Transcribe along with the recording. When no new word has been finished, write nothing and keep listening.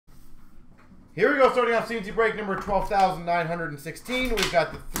Here we go, starting off CNC break number 12,916. We've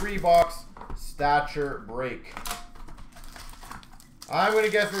got the 3-box Stature break. I'm going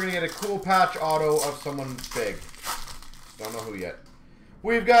to guess we're going to get a cool patch auto of someone big. Don't know who yet.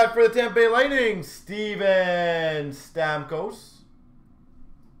 We've got for the Tampa Bay Lightning, Steven Stamkos.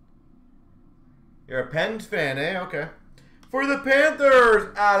 You're a Pens fan, eh? Okay. For the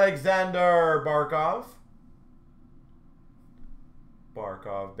Panthers, Alexander Barkov.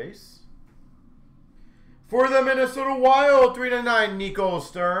 Barkov base. For the Minnesota Wild, 399, Nico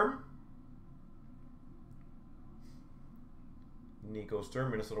Sturm. Nico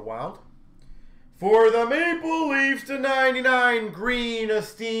Sturm, Minnesota Wild. For the Maple Leafs, to 99, green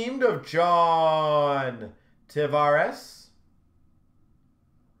esteemed of John Tavares.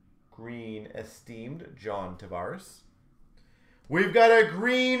 Green esteemed John Tavares. We've got a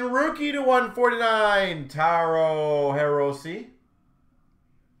green rookie to 149, Taro Hirose.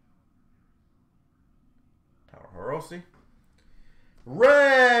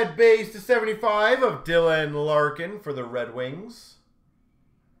 Red base to 75 of Dylan Larkin for the Red Wings.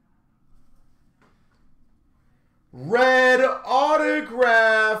 Red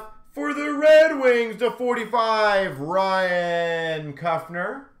autograph for the Red Wings to 45, Ryan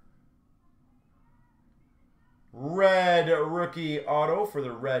Kuffner. Red rookie auto for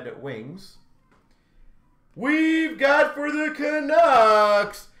the Red Wings. We've got for the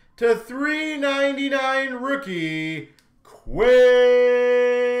Canucks to 399 rookie,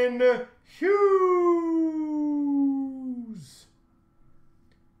 Quinn Hughes.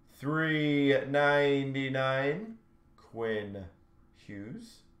 399 Quinn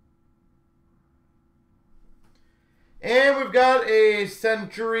Hughes. And we've got a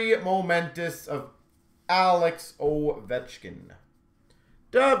Century Momentous of Alex Ovechkin.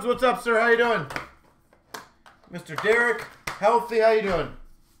 Dubs, what's up, sir? How you doing? Mr. Derek, healthy, how you doing?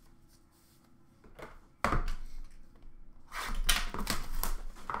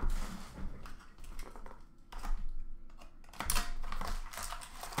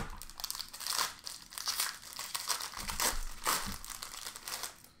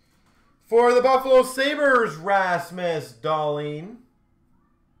 For the Buffalo Sabres, Rasmus Dahlin.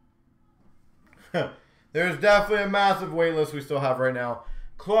 There's definitely a massive wait list we still have right now.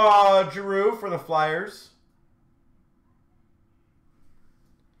 Claude Giroux for the Flyers.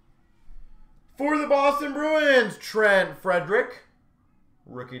 For the Boston Bruins, Trent Frederick.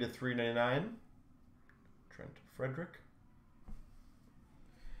 Rookie to 399. Trent Frederick.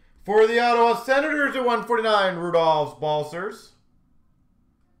 For the Ottawa Senators to 149, Rudolph Balcers.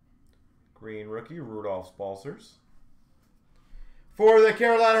 Green rookie, Rudolph Balcers. For the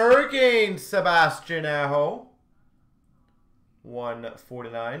Carolina Hurricanes, Sebastian Aho.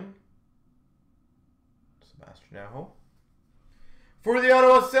 149. Sebastian Aho. For the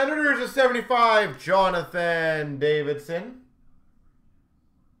Ottawa Senators, a 75, Jonathan Davidson.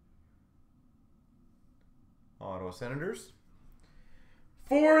 Ottawa Senators.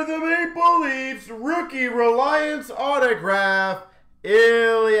 For the Maple Leafs, rookie Reliance autograph,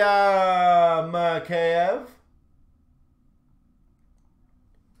 Ilya Mikheyev.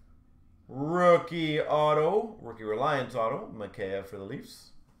 Rookie auto, rookie Reliance auto, Mikheyev for the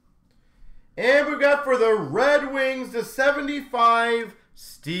Leafs. And we've got for the Red Wings to 75,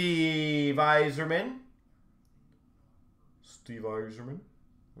 Steve Yzerman. Steve Yzerman,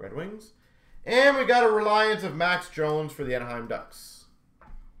 Red Wings. And we got a Reliance of Max Jones for the Anaheim Ducks.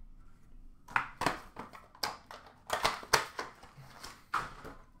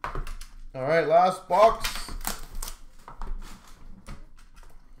 All right, last box.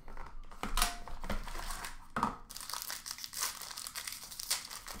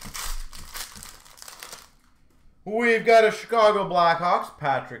 We've got a Chicago Blackhawks,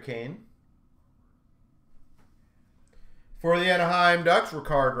 Patrick Kane. For the Anaheim Ducks,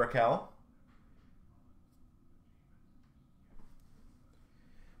 Ricard Raquel.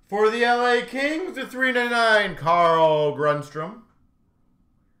 For the LA Kings, to 399, Carl Grundstrom.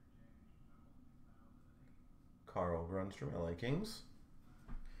 Carl Grundstrom, LA Kings.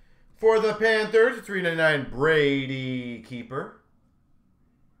 For the Panthers, to 399, Brady Keeper.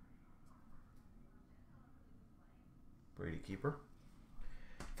 Brady Keeper.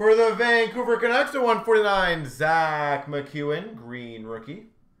 For the Vancouver Canucks, to 149, Zach McEwen, green rookie.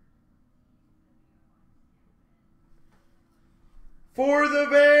 For the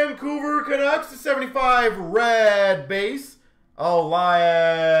Vancouver Canucks, to 75, red base,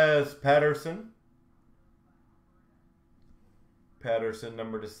 Elias Pettersson. Pettersson,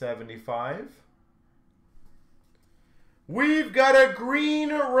 number to 75. We've got a green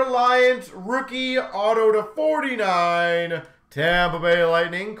Reliance rookie auto to 49, Tampa Bay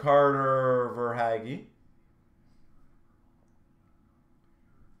Lightning, Carter Verhaeghe.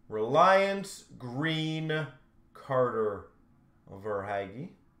 Reliance Green, Carter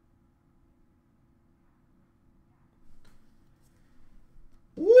Verhaeghe.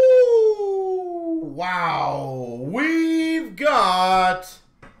 Woo! Wow! We've got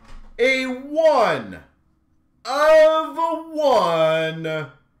a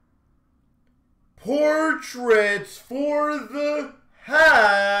 1/1 portraits for the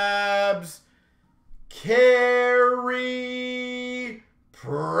Habs. Carey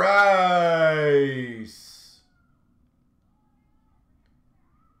Price.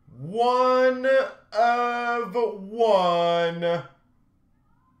 1/1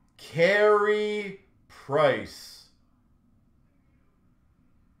 Carey Price.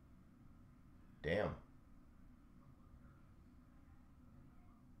 Damn.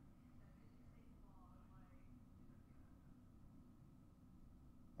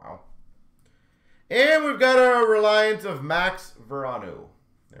 Wow. And we've got a reliance of Max Verano.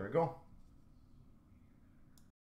 There we go.